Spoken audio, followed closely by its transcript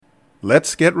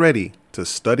Let's get ready to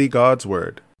study God's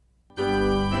Word.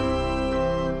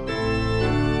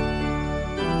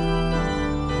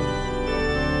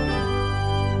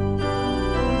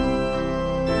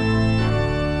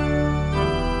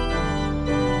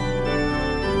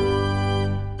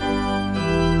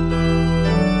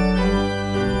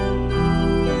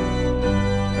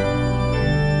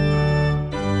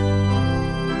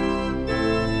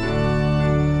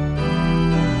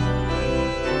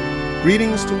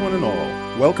 Greetings to one and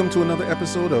all. Welcome to another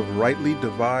episode of Rightly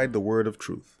Divide the Word of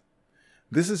Truth.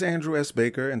 This is Andrew S.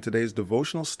 Baker, and today's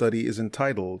devotional study is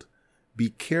entitled, Be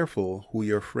Careful Who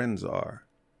Your Friends Are.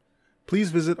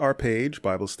 Please visit our page,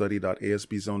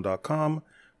 BibleStudy.asbzone.com,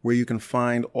 where you can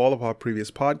find all of our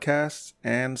previous podcasts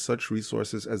and such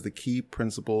resources as the key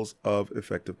principles of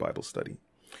effective Bible study.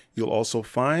 You'll also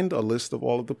find a list of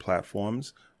all of the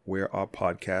platforms where our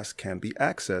podcasts can be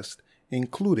accessed,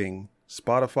 including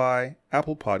Spotify,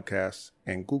 Apple Podcasts,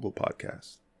 and Google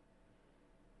Podcasts.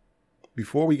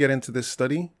 Before we get into this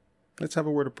study, let's have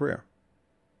a word of prayer.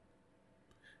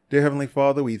 Dear Heavenly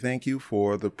Father, we thank you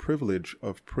for the privilege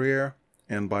of prayer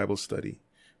and Bible study.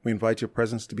 We invite your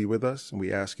presence to be with us, and we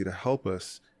ask you to help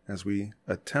us as we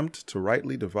attempt to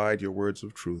rightly divide your words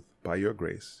of truth by your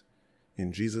grace.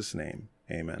 In Jesus' name,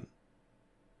 amen.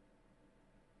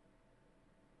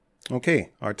 Okay,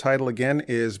 our title again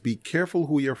is Be Careful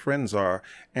Who Your Friends Are,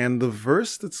 and the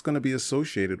verse that's going to be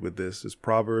associated with this is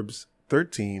Proverbs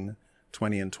 13,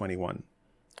 20 and 21.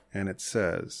 And it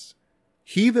says,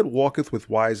 He that walketh with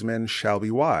wise men shall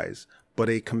be wise, but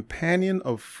a companion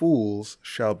of fools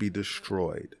shall be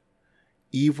destroyed.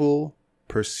 Evil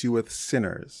pursueth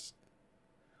sinners,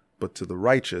 but to the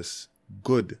righteous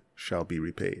good shall be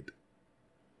repaid.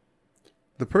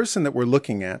 The person that we're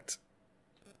looking at,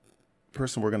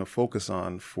 person we're going to focus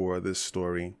on for this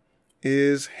story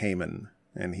is Haman,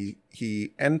 and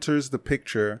he enters the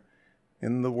picture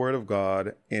in the Word of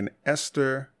God in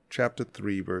Esther chapter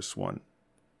 3 verse 1.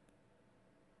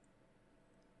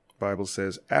 The Bible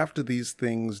says, After these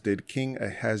things did King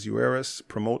Ahasuerus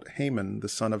promote Haman the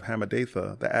son of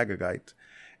Hammedatha the Agagite,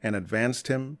 and advanced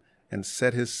him and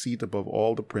set his seat above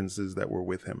all the princes that were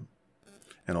with him.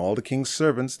 And all the king's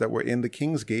servants that were in the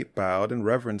king's gate bowed and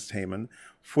reverenced Haman,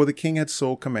 for the king had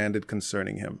so commanded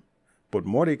concerning him. But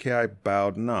Mordecai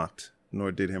bowed not,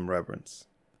 nor did him reverence.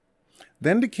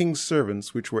 Then the king's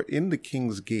servants which were in the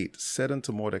king's gate said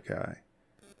unto Mordecai,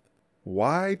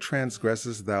 Why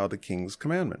transgressest thou the king's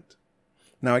commandment?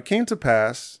 Now it came to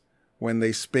pass, when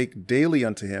they spake daily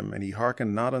unto him, and he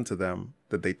hearkened not unto them,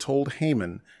 that they told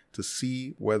Haman to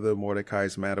see whether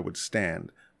Mordecai's matter would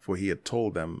stand, for he had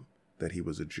told them that he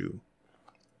was a Jew.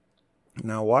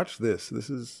 Now watch this. This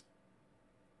is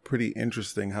pretty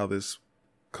interesting how this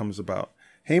comes about.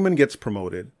 Haman gets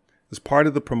promoted. As part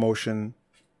of the promotion,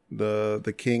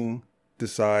 the king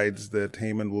decides that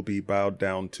Haman will be bowed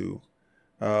down to.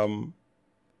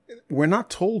 We're not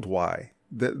told why.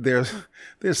 There's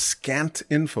scant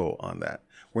info on that.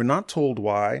 We're not told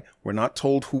why. We're not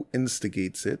told who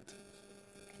instigates it.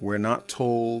 We're not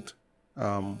told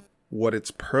what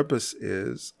its purpose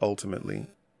is ultimately,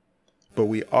 but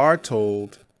we are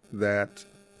told that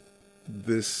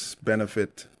this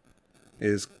benefit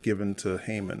is given to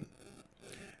Haman.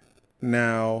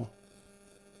 Now,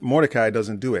 Mordecai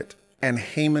doesn't do it, and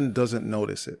Haman doesn't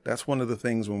notice it. That's one of the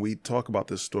things when we talk about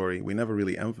this story, we never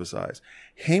really emphasize.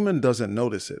 Haman doesn't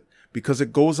notice it because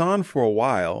it goes on for a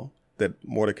while that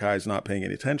Mordecai is not paying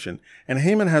any attention, and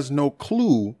Haman has no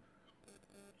clue.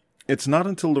 It's not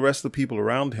until the rest of the people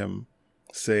around him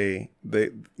say,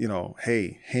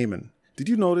 hey, Haman, did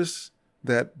you notice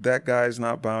that guy's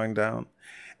not bowing down?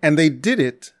 And they did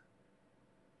it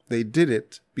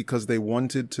because they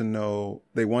wanted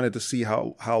to see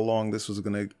how long this was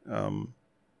going to,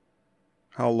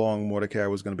 how long Mordecai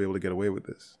was going to be able to get away with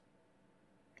this.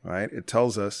 Right? It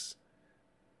tells us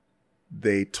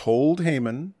they told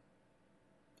Haman,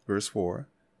 verse 4,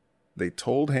 they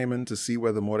told Haman to see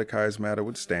whether Mordecai's matter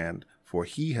would stand, for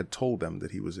he had told them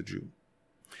that he was a Jew.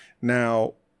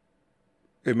 Now,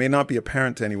 it may not be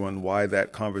apparent to anyone why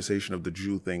that conversation of the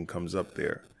Jew thing comes up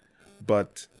there,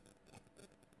 but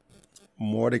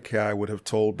Mordecai would have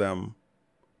told them,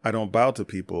 I don't bow to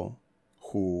people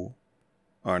who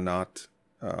are not,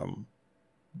 who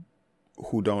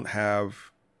don't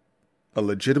have a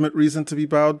legitimate reason to be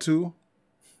bowed to,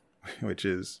 which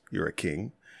is you're a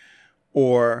king,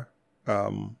 or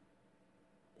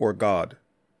God.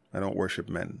 I don't worship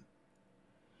men.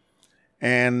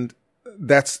 And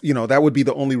that's, that would be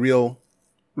the only real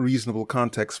reasonable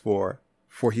context for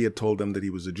he had told them that he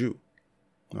was a Jew.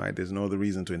 Right? There's no other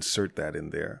reason to insert that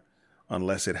in there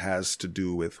unless it has to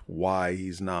do with why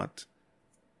he's not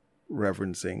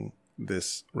reverencing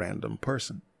this random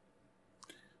person.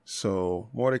 So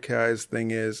Mordecai's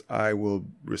thing is, I will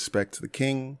respect the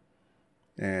king,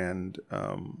 and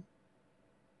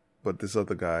but this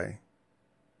other guy,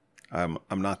 I'm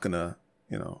not gonna,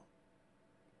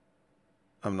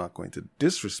 I'm not going to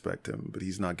disrespect him, but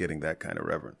he's not getting that kind of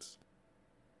reverence.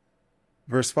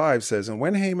 Verse 5 says, And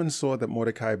when Haman saw that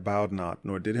Mordecai bowed not,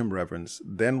 nor did him reverence,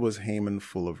 then was Haman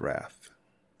full of wrath.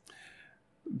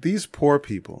 These poor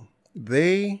people,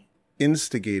 they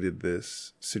instigated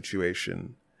this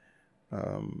situation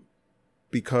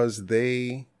because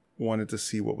they wanted to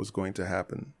see what was going to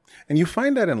happen. And you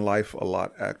find that in life a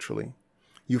lot, actually.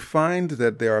 You find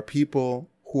that there are people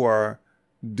who are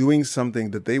doing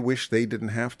something that they wish they didn't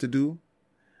have to do,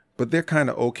 but they're kind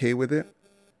of okay with it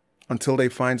until they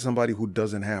find somebody who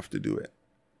doesn't have to do it.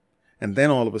 And then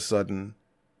all of a sudden,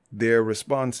 their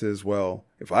response is, well,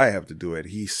 if I have to do it,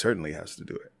 he certainly has to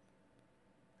do it.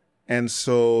 And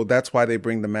so that's why they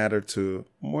bring the matter to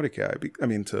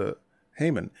to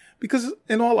Haman. Because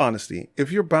in all honesty,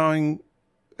 if you're bowing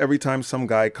every time some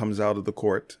guy comes out of the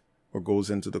court or goes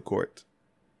into the court,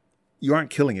 you aren't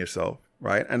killing yourself,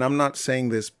 right? And I'm not saying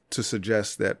this to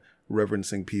suggest that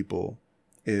reverencing people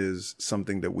is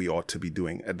something that we ought to be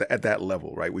doing at that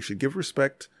level, right? We should give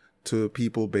respect to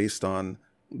people based on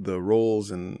the roles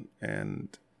and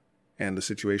the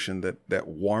situation that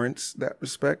warrants that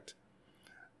respect.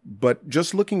 But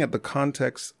just looking at the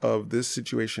context of this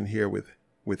situation here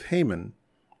with Haman,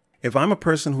 if I'm a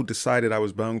person who decided I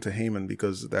was bowing to Haman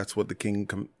because that's what the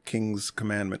king's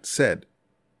commandment said,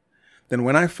 then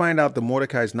when I find out that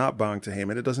Mordecai is not bowing to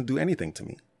Haman, it doesn't do anything to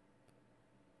me.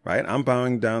 Right? I'm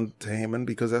bowing down to Haman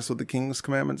because that's what the king's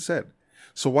commandment said.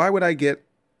 So why would I get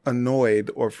annoyed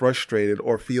or frustrated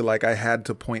or feel like I had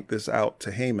to point this out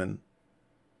to Haman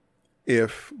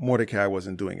if Mordecai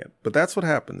wasn't doing it? But that's what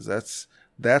happens.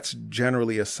 That's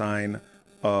generally a sign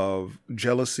of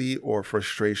jealousy or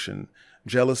frustration.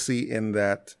 Jealousy in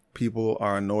that people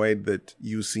are annoyed that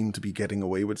you seem to be getting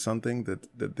away with something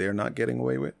that they're not getting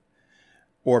away with.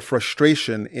 Or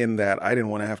frustration in that I didn't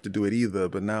want to have to do it either,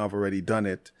 but now I've already done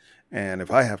it. And if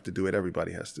I have to do it,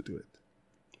 everybody has to do it.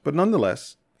 But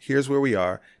nonetheless, here's where we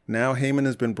are. Now Haman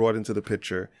has been brought into the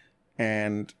picture,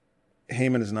 and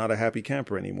Haman is not a happy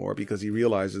camper anymore because he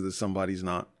realizes that somebody's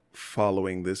not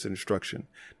following this instruction.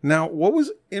 Now, what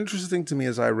was interesting to me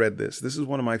as I read this is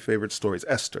one of my favorite stories,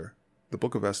 Esther. The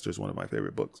book of Esther is one of my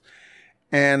favorite books.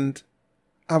 And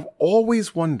I've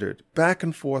always wondered, back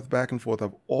and forth,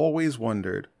 I've always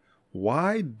wondered,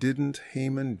 why didn't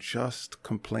Haman just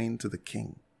complain to the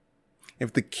king?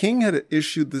 If the king had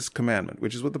issued this commandment,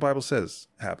 which is what the Bible says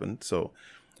happened, so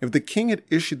if the king had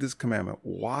issued this commandment,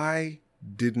 why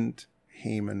didn't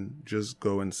Haman just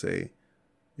go and say,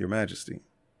 Your Majesty,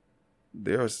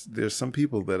 there's some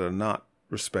people that are not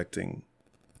respecting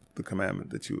the commandment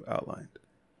that you outlined?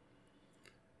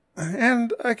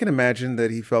 And I can imagine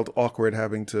that he felt awkward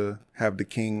having to have the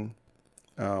king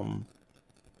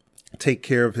take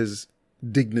care of his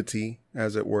dignity,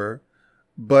 as it were.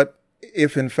 But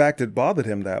if in fact it bothered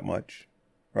him that much,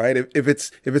 right? If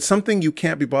it's something you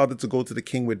can't be bothered to go to the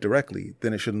king with directly,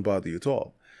 then it shouldn't bother you at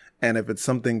all. And if it's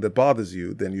something that bothers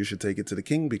you, then you should take it to the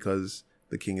king because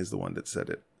the king is the one that set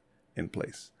it in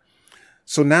place.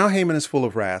 So now Haman is full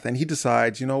of wrath, and he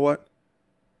decides, you know what?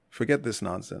 Forget this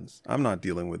nonsense. I'm not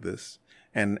dealing with this.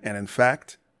 And in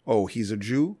fact, he's a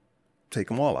Jew? Take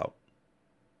them all out.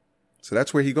 So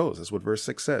that's where he goes. That's what verse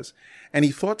 6 says. And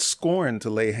he thought scorn to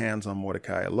lay hands on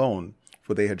Mordecai alone,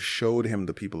 for they had showed him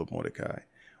the people of Mordecai.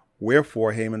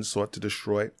 Wherefore Haman sought to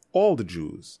destroy all the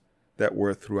Jews that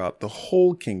were throughout the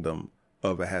whole kingdom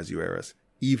of Ahasuerus,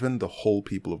 even the whole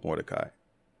people of Mordecai.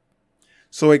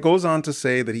 So it goes on to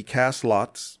say that he cast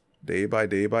lots day by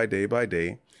day by day by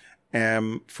day,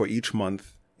 for each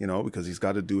month, because he's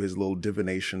got to do his little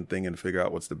divination thing and figure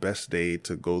out what's the best day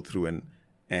to go through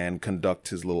and conduct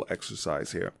his little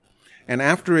exercise here. And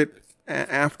after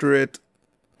it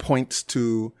points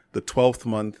to the 12th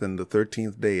month and the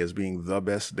 13th day as being the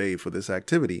best day for this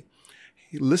activity,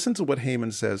 listen to what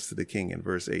Haman says to the king in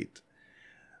verse 8.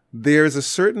 There is a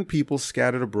certain people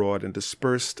scattered abroad and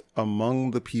dispersed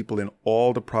among the people in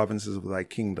all the provinces of thy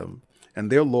kingdom, and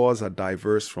their laws are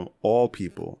diverse from all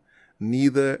people.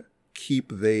 Neither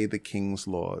keep they the king's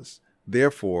laws.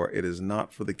 Therefore, it is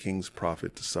not for the king's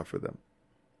profit to suffer them.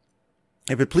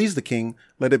 If it please the king,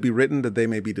 let it be written that they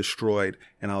may be destroyed,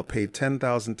 and I'll pay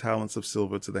 10,000 talents of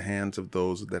silver to the hands of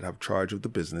those that have charge of the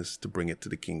business to bring it to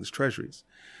the king's treasuries.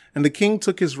 And the king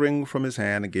took his ring from his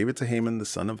hand and gave it to Haman, the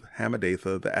son of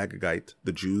Hammedatha, the Agagite,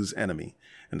 the Jews' enemy.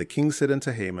 And the king said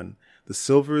unto Haman, The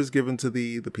silver is given to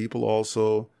thee, the people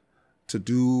also, to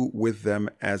do with them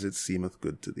as it seemeth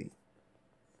good to thee.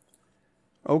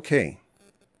 Okay,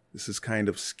 this is kind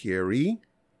of scary.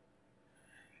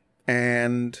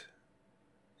 And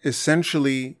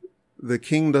essentially, the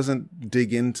king doesn't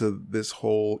dig into this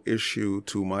whole issue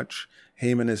too much.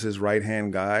 Haman is his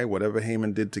right-hand guy. Whatever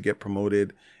Haman did to get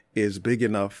promoted is big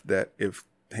enough that if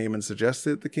Haman suggests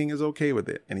it, the king is okay with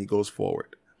it, and he goes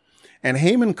forward. And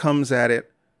Haman comes at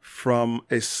it from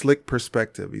a slick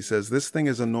perspective. He says, this thing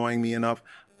is annoying me enough.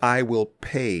 I will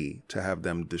pay to have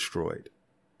them destroyed.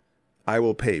 I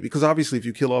will pay. Because obviously, if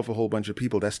you kill off a whole bunch of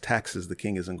people, that's taxes the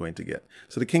king isn't going to get.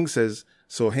 So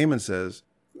Haman says,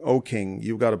 "O king,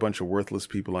 you've got a bunch of worthless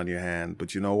people on your hand,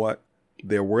 but you know what?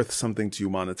 They're worth something to you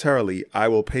monetarily. I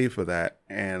will pay for that,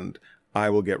 and I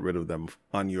will get rid of them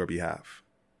on your behalf."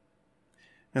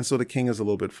 And so the king is a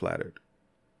little bit flattered.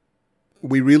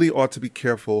 We really ought to be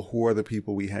careful who are the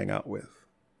people we hang out with.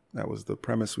 That was the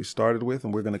premise we started with,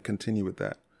 and we're going to continue with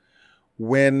that.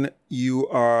 When you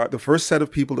are the first set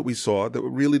of people that we saw that were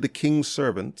really the king's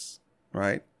servants,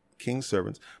 right? King's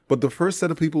servants. But the first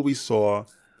set of people we saw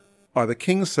are the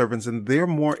king's servants, and they're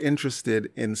more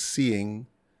interested in seeing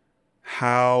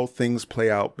how things play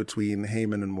out between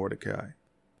Haman and Mordecai.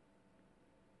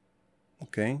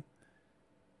 Okay?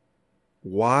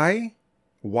 Why?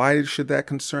 Why should that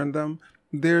concern them?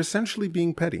 They're essentially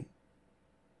being petty.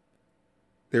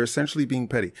 They're essentially being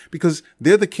petty because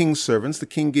they're the king's servants. The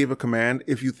king gave a command.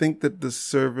 If you think that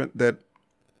that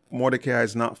Mordecai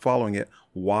is not following it,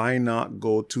 why not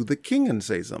go to the king and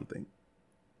say something?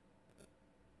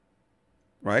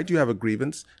 Right? You have a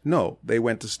grievance? No, they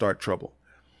went to start trouble.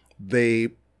 They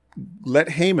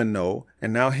let Haman know,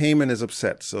 and now Haman is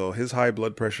upset. So his high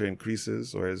blood pressure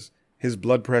increases, or his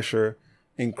blood pressure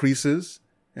increases,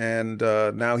 and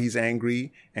now he's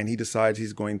angry, and he decides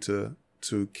he's going to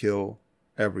kill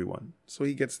everyone. So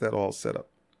he gets that all set up.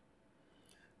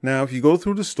 Now, if you go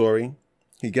through the story,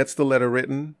 he gets the letter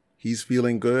written. He's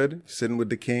feeling good, sitting with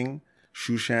the king.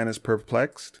 Shushan is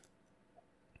perplexed.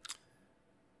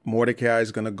 Mordecai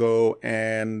is going to go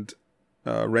and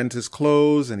rent his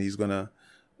clothes, and he's going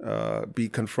to be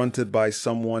confronted by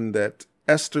someone that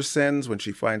Esther sends when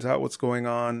she finds out what's going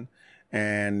on.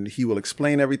 And he will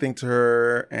explain everything to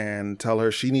her and tell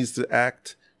her she needs to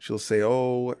act. She'll say,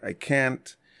 "Oh, I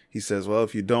can't." He says, "Well,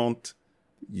 if you don't,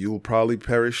 you'll probably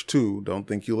perish too. Don't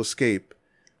think you'll escape."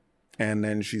 And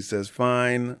then she says,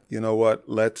 "Fine, you know what?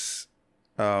 Let's,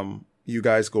 you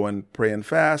guys go and pray and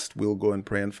fast. We'll go and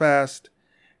pray and fast.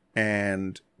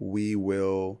 And we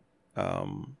will,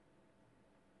 and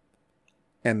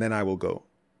then I will go.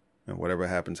 And whatever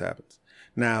happens, happens."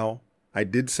 Now, I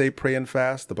did say pray and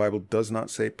fast. The Bible does not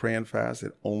say pray and fast.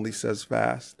 It only says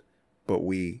fast. But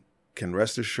we can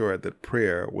rest assured that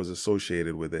prayer was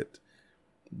associated with it.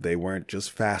 They weren't just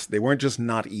fast. They weren't just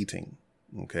not eating.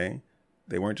 Okay?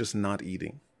 They weren't just not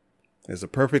eating. There's a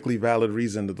perfectly valid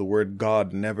reason that the word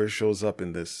God never shows up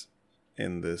in the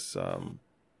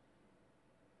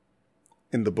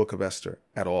book of Esther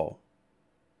at all.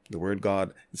 The word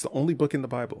God, it's the only book in the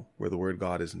Bible where the word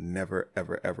God is never,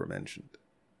 ever, ever mentioned.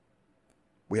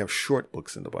 We have short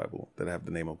books in the Bible that have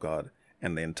the name of God,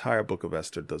 and the entire book of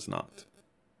Esther does not.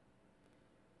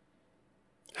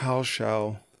 How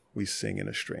shall we sing in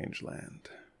a strange land?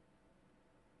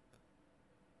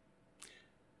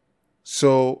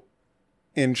 So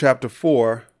in chapter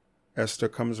 4, Esther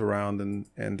comes around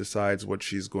and decides what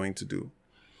she's going to do.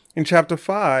 In chapter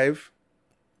 5,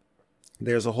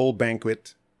 there's a whole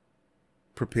banquet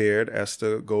prepared.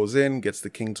 Esther goes in, gets the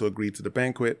king to agree to the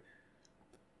banquet.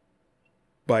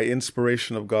 By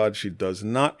inspiration of God, she does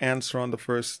not answer on the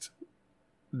first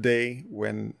day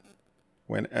when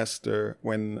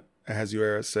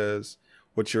Ahasuerus says,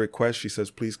 "What's your request?" She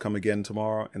says, "Please come again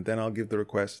tomorrow, and then I'll give the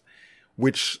request,"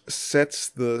 which sets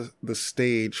the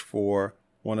stage for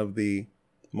one of the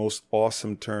most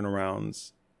awesome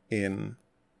turnarounds in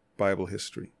Bible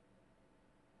history.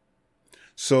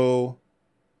 So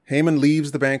Haman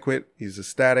leaves the banquet. He's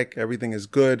ecstatic. Everything is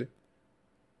good.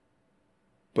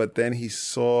 But then he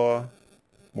saw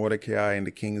Mordecai in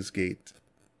the king's gate,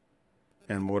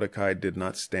 and Mordecai did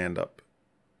not stand up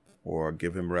or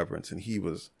give him reverence, and he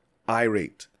was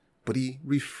irate, but he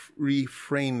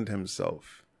refrained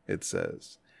himself, it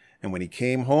says. And when he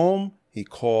came home, he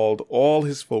called all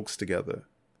his folks together,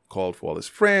 called for all his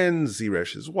friends,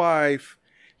 Zeresh his wife,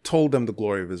 told them the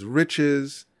glory of his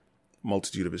riches,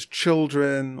 multitude of his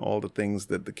children, all the things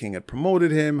that the king had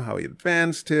promoted him, how he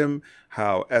advanced him,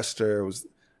 how Esther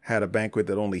had a banquet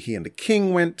that only he and the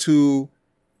king went to,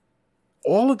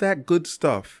 all of that good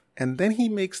stuff. And then he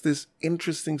makes this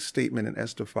interesting statement in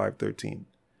Esther 5:13.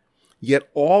 Yet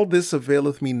all this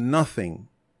availeth me nothing,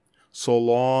 so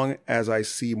long as I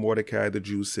see Mordecai the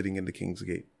Jew sitting in the king's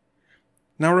gate.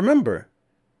 Now remember,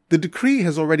 the decree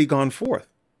has already gone forth.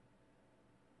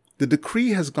 The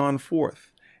decree has gone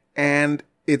forth, and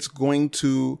it's going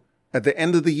to, at the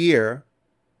end of the year,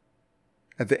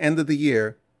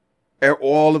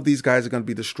 all of these guys are going to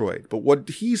be destroyed. But what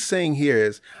he's saying here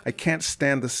is, I can't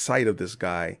stand the sight of this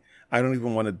guy. I don't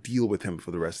even want to deal with him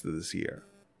for the rest of this year.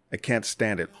 I can't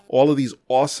stand it. All of these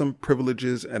awesome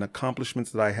privileges and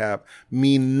accomplishments that I have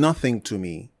mean nothing to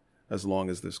me as long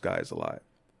as this guy is alive.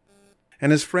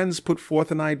 And his friends put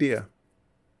forth an idea.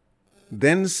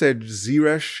 Then said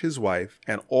Zeresh his wife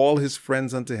and all his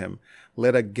friends unto him,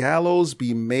 Let a gallows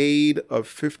be made of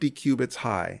 50 cubits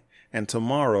high, and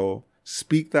tomorrow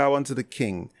speak thou unto the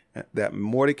king, that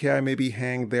Mordecai may be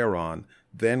hanged thereon.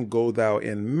 Then go thou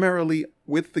in merrily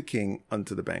with the king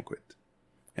unto the banquet.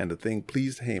 And the thing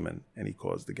pleased Haman, and he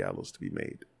caused the gallows to be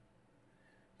made.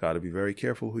 Got to be very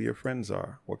careful who your friends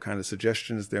are, what kind of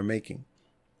suggestions they're making.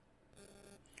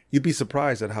 You'd be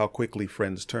surprised at how quickly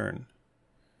friends turn.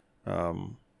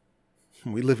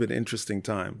 We live in interesting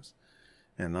times,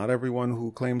 and not everyone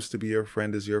who claims to be your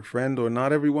friend is your friend, or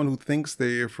not everyone who thinks they're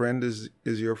your friend is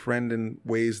your friend in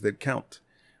ways that count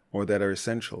or that are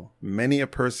essential. Many a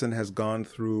person has gone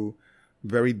through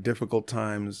very difficult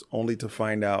times only to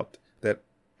find out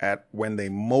that when they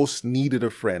most needed a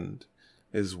friend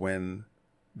is when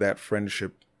that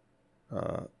friendship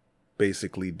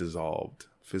basically dissolved,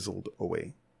 fizzled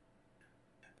away.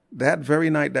 That very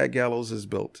night that gallows is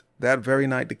built, that very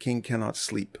night the king cannot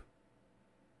sleep.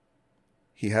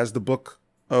 He has the book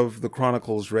of the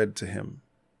Chronicles read to him.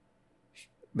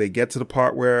 They get to the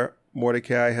part where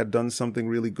Mordecai had done something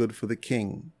really good for the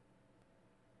king.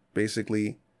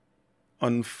 Basically,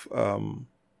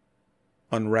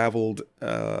 unraveled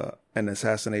an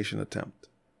assassination attempt.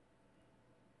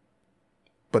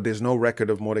 But there's no record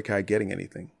of Mordecai getting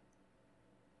anything.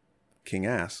 King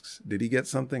asks, did he get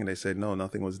something? And they said, no,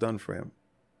 nothing was done for him.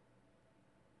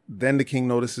 Then the king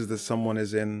notices that someone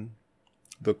is in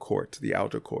the court, the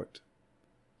outer court.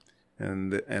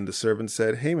 And the servant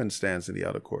said, Haman stands in the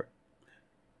outer court.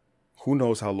 Who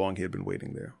knows how long he had been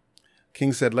waiting there.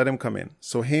 King said, let him come in.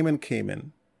 So Haman came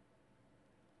in.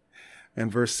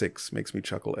 And verse 6 makes me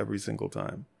chuckle every single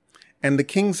time. And the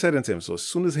king said unto him, so as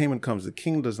soon as Haman comes, the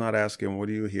king does not ask him, what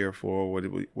are you here for? What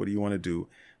do you want to do?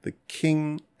 The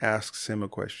king asks him a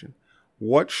question.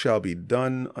 What shall be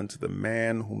done unto the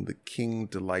man whom the king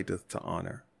delighteth to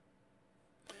honor?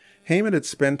 Haman had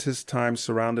spent his time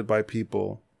surrounded by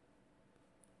people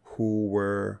who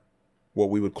were what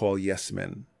we would call yes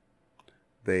men.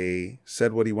 They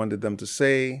said what he wanted them to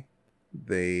say.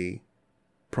 They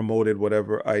promoted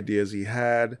whatever ideas he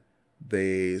had.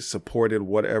 They supported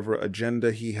whatever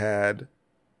agenda he had.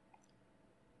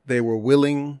 They were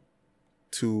willing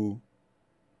to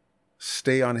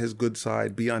stay on his good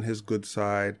side, be on his good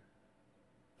side,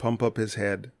 pump up his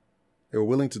head. They were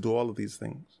willing to do all of these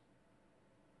things.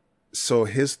 So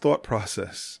his thought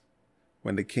process,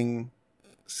 when the king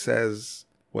says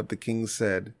what the king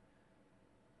said,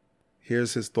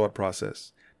 here's his thought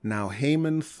process. Now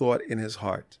Haman thought in his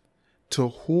heart, to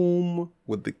whom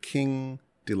would the king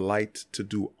delight to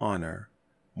do honor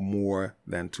more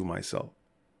than to myself?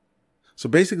 So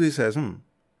basically he says,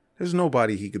 there's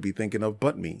nobody he could be thinking of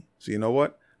but me. So you know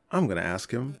what? I'm going to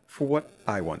ask him for what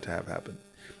I want to have happen.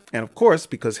 And of course,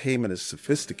 because Haman is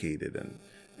sophisticated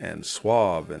and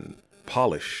suave and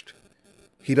polished,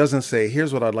 he doesn't say,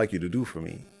 here's what I'd like you to do for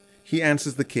me. He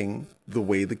answers the king the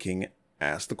way the king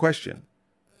asked the question.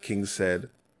 King said,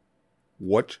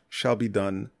 what shall be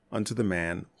done unto the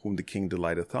man whom the king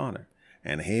delighteth to honor?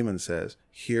 And Haman says,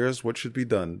 here's what should be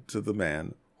done to the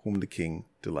man whom the king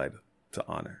delighteth to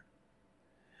honor.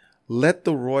 Let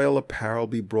the royal apparel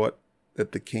be brought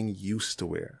that the king used to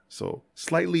wear. So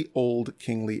slightly old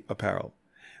kingly apparel.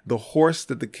 The horse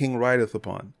that the king rideth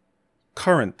upon,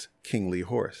 current kingly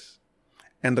horse.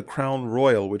 And the crown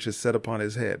royal which is set upon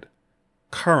his head,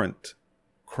 current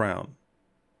crown.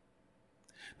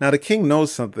 Now the king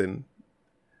knows something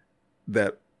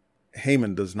that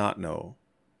Haman does not know.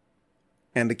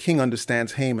 And the king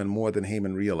understands Haman more than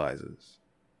Haman realizes.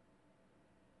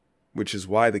 Which is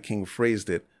why the king phrased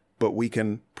it, but we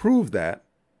can prove that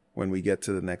when we get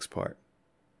to the next part.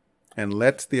 And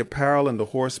let the apparel and the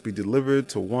horse be delivered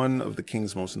to one of the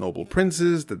king's most noble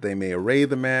princes, that they may array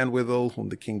the man withal, whom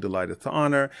the king delighteth to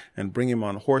honor, and bring him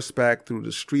on horseback through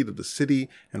the street of the city,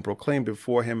 and proclaim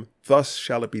before him, thus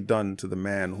shall it be done to the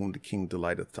man whom the king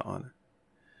delighteth to honor.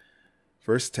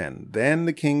 Verse 10, Then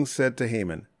the king said to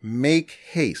Haman, Make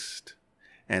haste,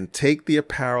 and take the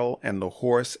apparel and the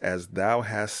horse as thou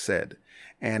hast said,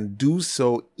 and do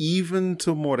so even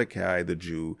to Mordecai the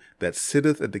Jew that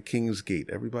sitteth at the king's gate.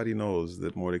 Everybody knows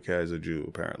that Mordecai is a Jew,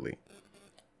 apparently.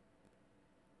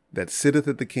 That sitteth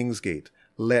at the king's gate.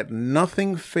 Let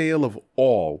nothing fail of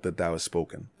all that thou hast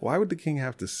spoken. Why would the king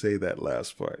have to say that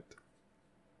last part?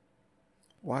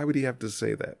 Why would he have to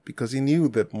say that? Because he knew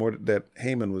that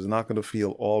Haman was not going to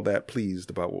feel all that pleased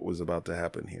about what was about to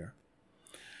happen here.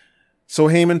 So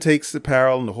Haman takes the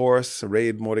apparel and the horse,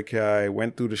 arrayed Mordecai,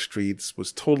 went through the streets,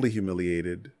 was totally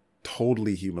humiliated.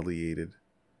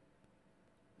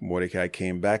 Mordecai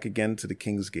came back again to the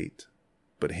king's gate,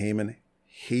 but Haman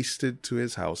hasted to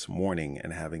his house mourning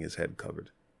and having his head covered,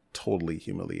 totally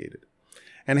humiliated.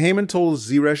 And Haman told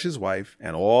Zeresh his wife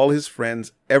and all his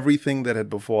friends everything that had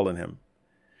befallen him.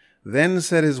 Then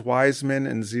said his wise men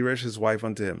and Zeresh his wife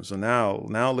unto him. So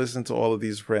now listen to all of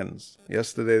these friends.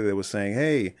 Yesterday they were saying,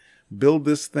 hey, build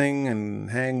this thing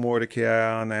and hang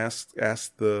Mordecai on, ask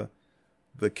the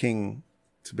king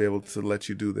to be able to let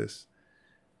you do this.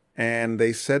 And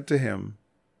they said to him,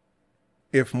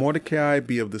 if Mordecai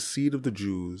be of the seed of the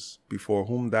Jews, before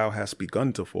whom thou hast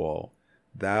begun to fall,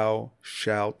 thou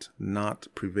shalt not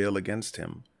prevail against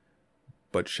him,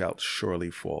 but shalt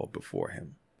surely fall before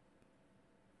him.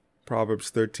 Proverbs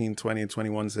 13:20 and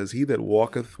 21 says, he that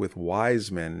walketh with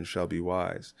wise men shall be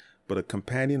wise, but a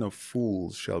companion of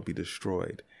fools shall be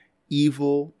destroyed.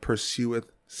 Evil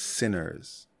pursueth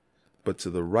sinners, but to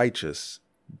the righteous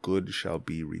good shall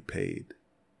be repaid.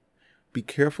 Be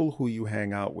careful who you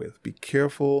hang out with. Be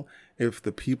careful if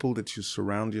the people that you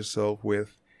surround yourself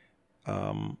with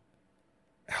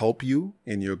help you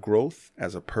in your growth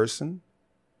as a person,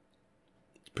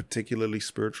 particularly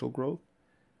spiritual growth.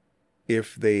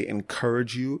 If they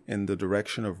encourage you in the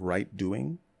direction of right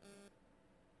doing.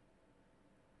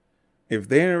 If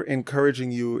they're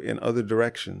encouraging you in other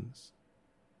directions,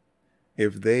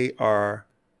 if they are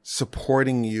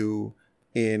supporting you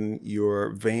in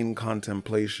your vain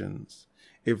contemplations,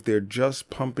 if they're just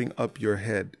pumping up your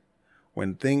head,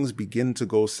 when things begin to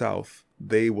go south,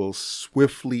 they will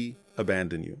swiftly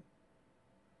abandon you.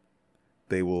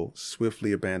 They will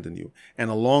swiftly abandon you. And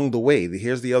along the way,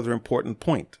 here's the other important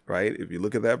point, right? If you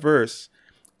look at that verse,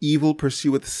 evil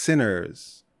pursueth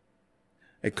sinners.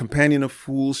 A companion of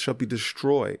fools shall be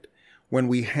destroyed. When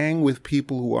we hang with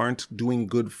people who aren't doing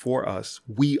good for us,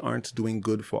 we aren't doing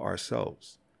good for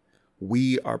ourselves.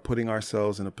 We are putting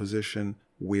ourselves in a position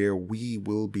where we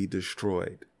will be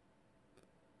destroyed.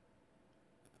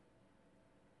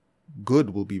 Good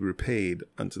will be repaid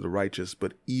unto the righteous,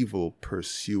 but evil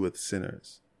pursueth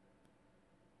sinners.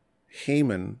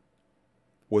 Haman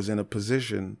was in a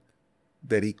position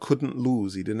that he couldn't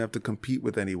lose. He didn't have to compete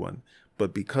with anyone.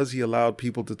 But because he allowed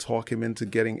people to talk him into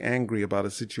getting angry about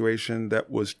a situation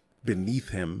that was beneath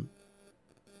him,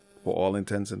 for all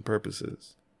intents and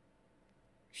purposes,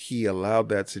 he allowed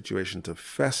that situation to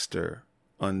fester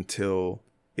until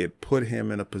it put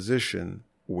him in a position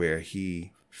where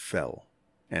he fell.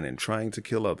 And in trying to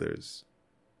kill others,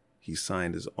 he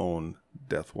signed his own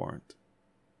death warrant.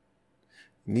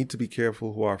 We need to be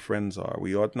careful who our friends are.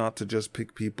 We ought not to just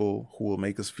pick people who will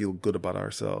make us feel good about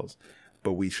ourselves,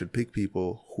 but we should pick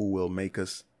people who will make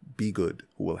us be good,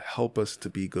 who will help us to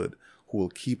be good, who will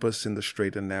keep us in the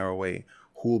straight and narrow way,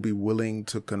 who will be willing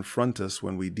to confront us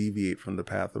when we deviate from the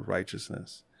path of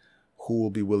righteousness, who will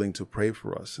be willing to pray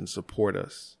for us and support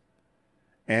us.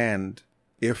 And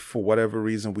if for whatever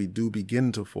reason we do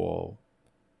begin to fall,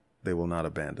 they will not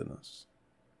abandon us.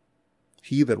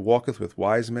 He that walketh with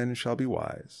wise men shall be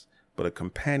wise, but a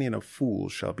companion of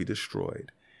fools shall be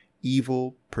destroyed.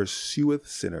 Evil pursueth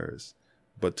sinners,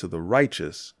 but to the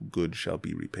righteous good shall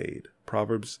be repaid.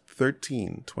 Proverbs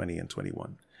 13:20 and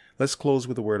 21. Let's close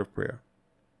with a word of prayer.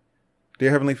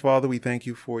 Dear Heavenly Father, we thank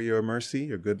you for your mercy,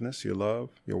 your goodness, your love,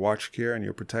 your watch care, and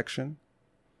your protection.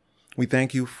 We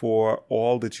thank you for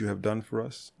all that you have done for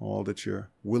us, all that you're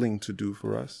willing to do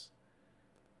for us.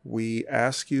 We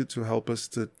ask you to help us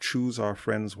to choose our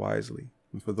friends wisely.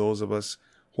 And for those of us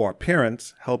who are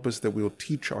parents, help us that we'll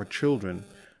teach our children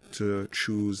to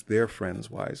choose their friends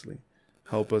wisely.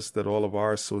 Help us that all of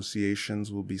our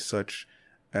associations will be such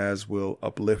as will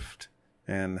uplift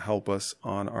and help us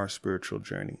on our spiritual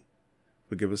journey.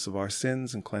 Forgive us of our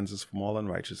sins and cleanse us from all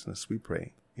unrighteousness, we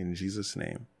pray. In Jesus'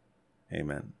 name,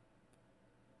 amen.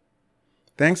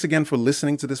 Thanks again for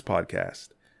listening to this podcast.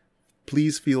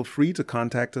 Please feel free to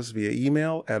contact us via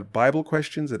email at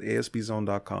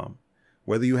biblequestions@asbzone.com.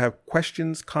 Whether you have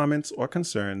questions, comments, or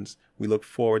concerns, we look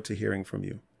forward to hearing from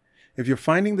you. If you're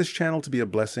finding this channel to be a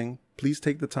blessing, please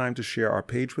take the time to share our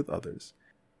page with others,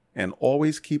 and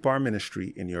always keep our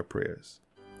ministry in your prayers.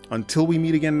 Until we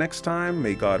meet again next time,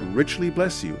 may God richly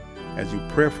bless you as you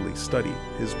prayerfully study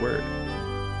His Word.